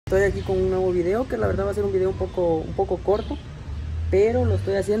estoy aquí con un nuevo video, que la verdad va a ser un video un poco corto, pero lo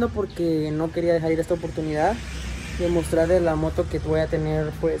estoy haciendo porque no quería dejar ir esta oportunidad de mostrarles la moto que voy a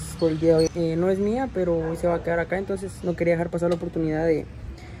tener pues por el día de hoy. No es mía, pero hoy se va a quedar acá, entonces no quería dejar pasar la oportunidad de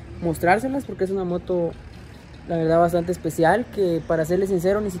mostrárselas porque es una moto la verdad bastante especial, que para serles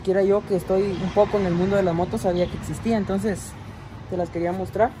sincero ni siquiera yo, que estoy un poco en el mundo de las motos, sabía que existía, entonces te las quería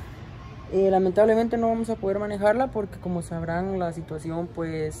mostrar. Lamentablemente no vamos a poder manejarla porque, como sabrán, la situación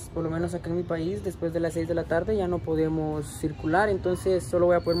pues por lo menos acá en mi país después de las 6 de la tarde ya no podemos circular, entonces solo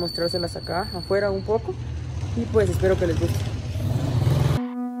voy a poder mostrárselas acá afuera un poco y pues espero que les guste.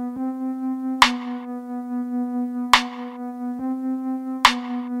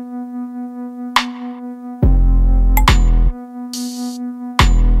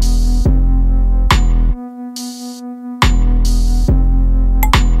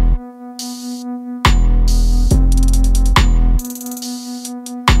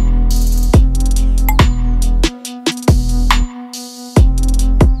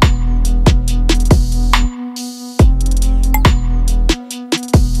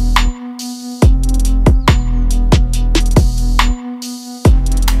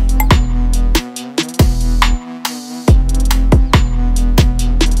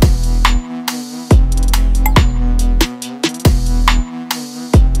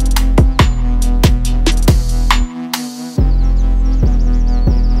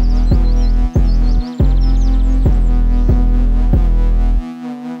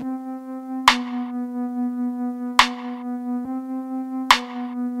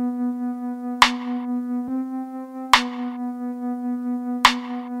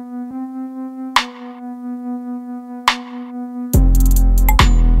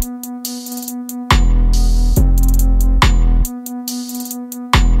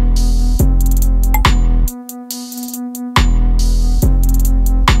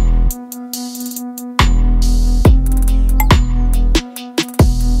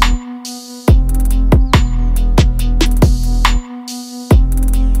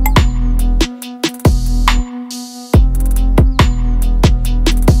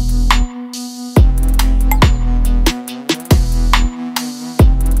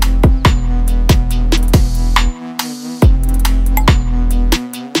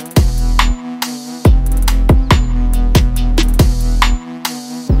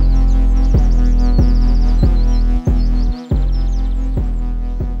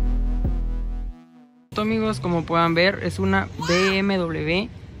 Amigos, como puedan ver, es una BMW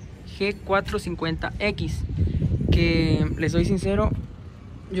G450X, que les soy sincero,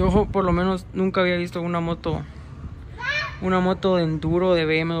 yo por lo menos nunca había visto una moto de enduro de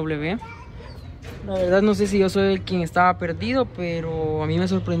BMW. La verdad no sé si yo soy el quien estaba perdido, pero a mí me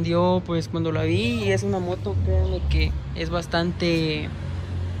sorprendió pues cuando la vi, y es una moto, créanme, que es bastante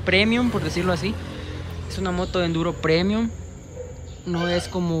premium, por decirlo así. Es una moto de enduro premium. No es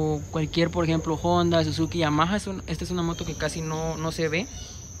como cualquier, por ejemplo, Honda, Suzuki, Yamaha. Esta es una moto que casi no se ve.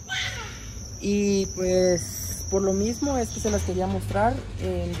 Y pues por lo mismo es que se las quería mostrar.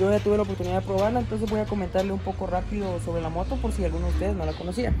 Yo ya tuve la oportunidad de probarla, entonces voy a comentarle un poco rápido sobre la moto por si alguno de ustedes no la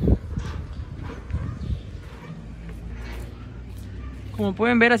conocía. Como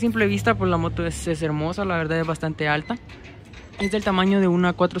pueden ver a simple vista, pues la moto es hermosa, la verdad es bastante alta. Es del tamaño de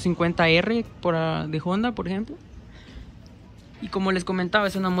una 450R de Honda, por ejemplo. Y como les comentaba,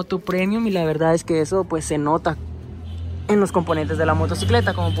 es una moto premium, y la verdad es que eso pues se nota en los componentes de la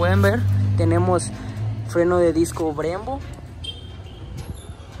motocicleta. Como pueden ver, tenemos freno de disco Brembo,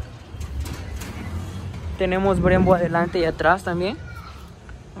 tenemos Brembo adelante y atrás también,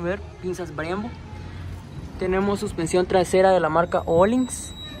 a ver, pinzas Brembo. Tenemos suspensión trasera de la marca Hola,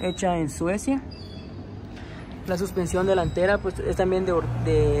 hecha en Suecia. La suspensión delantera pues es también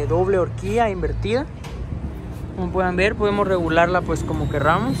de doble horquilla invertida. Como pueden ver, podemos regularla pues como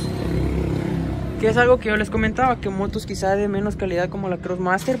querramos, que es algo que yo les comentaba, que motos quizá de menos calidad como la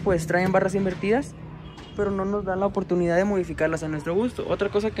Crossmaster pues traen barras invertidas, pero no nos dan la oportunidad de modificarlas a nuestro gusto. Otra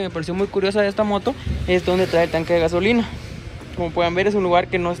cosa que me pareció muy curiosa de esta moto es donde trae el tanque de gasolina. Como pueden ver, es un lugar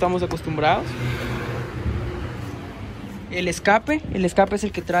que no estamos acostumbrados. El escape es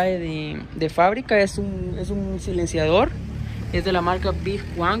el que trae de fábrica, es un silenciador, es de la marca Big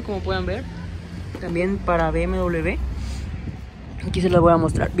One, como pueden ver, también para BMW. Aquí se las voy a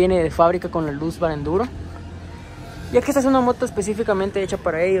mostrar, viene de fábrica con la luz para enduro, ya que esta es una moto específicamente hecha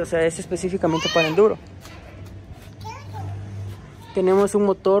para ello, o sea, es específicamente para enduro. Tenemos un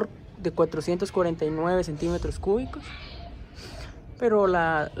motor de 449 centímetros cúbicos, pero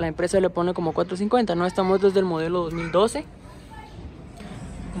la empresa le pone como 450, ¿no? Esta moto es del modelo 2012,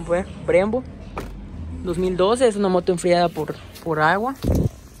 Brembo 2012, es una moto enfriada por agua.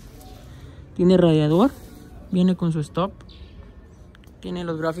 tiene radiador, viene con su stop, tiene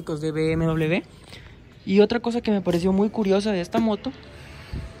los gráficos de BMW. Y otra cosa que me pareció muy curiosa de esta moto,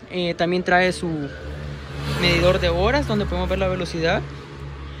 también trae su medidor de horas donde podemos ver la velocidad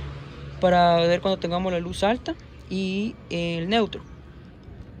para ver cuando tengamos la luz alta y el neutro.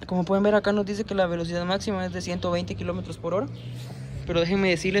 Como pueden ver acá nos dice que la velocidad máxima es de 120 km por hora, pero déjenme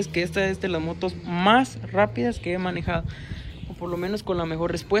decirles que esta es de las motos más rápidas que he manejado, o por lo menos con la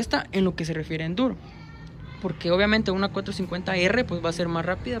mejor respuesta en lo que se refiere a enduro, porque obviamente una 450R pues va a ser más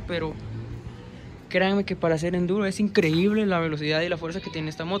rápida, pero créanme que para hacer enduro es increíble la velocidad y la fuerza que tiene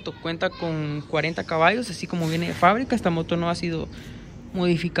esta moto. Cuenta con 40 caballos, así como viene de fábrica. Esta moto no ha sido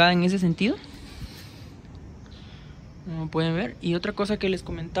modificada en ese sentido, como pueden ver. Y otra cosa que les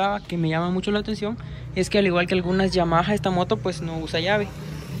comentaba que me llama mucho la atención es que al igual que algunas Yamaha, esta moto pues no usa llave.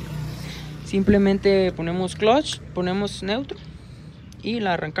 Simplemente ponemos clutch, ponemos neutro y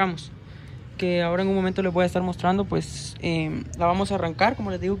la arrancamos. Que ahora en un momento les voy a estar mostrando, pues la vamos a arrancar.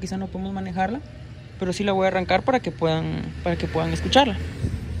 Como les digo, quizá no podemos manejarla, pero sí la voy a arrancar para que puedan escucharla.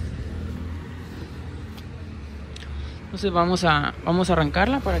 Entonces vamos a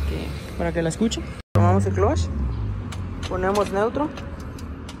arrancarla para que la escuchen. Tomamos el clutch, ponemos neutro.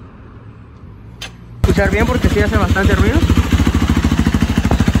 Escuchar bien porque sí hace bastante ruido.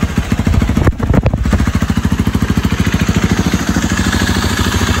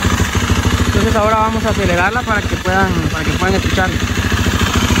 Entonces ahora vamos a acelerarla para que puedan escucharla.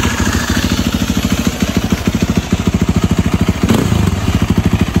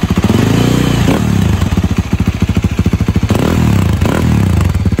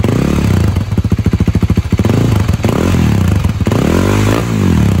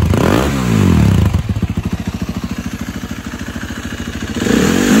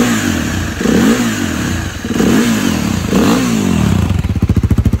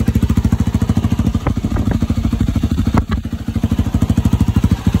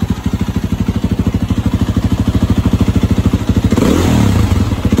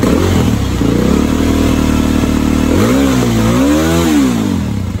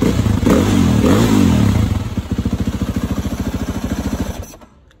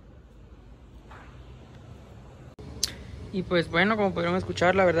 Y pues bueno, como pudieron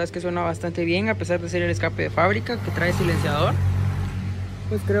escuchar, la verdad es que suena bastante bien, a pesar de ser el escape de fábrica que trae silenciador.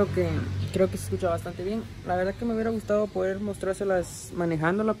 Pues creo que se escucha bastante bien. La verdad que me hubiera gustado poder mostrárselas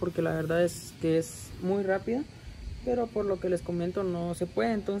manejándola, porque la verdad es que es muy rápida, pero por lo que les comento no se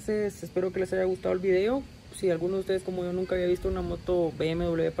puede. Entonces espero que les haya gustado el video. Si alguno de ustedes como yo nunca había visto una moto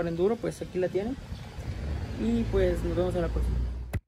BMW para enduro, pues aquí la tienen. Y pues nos vemos en la próxima.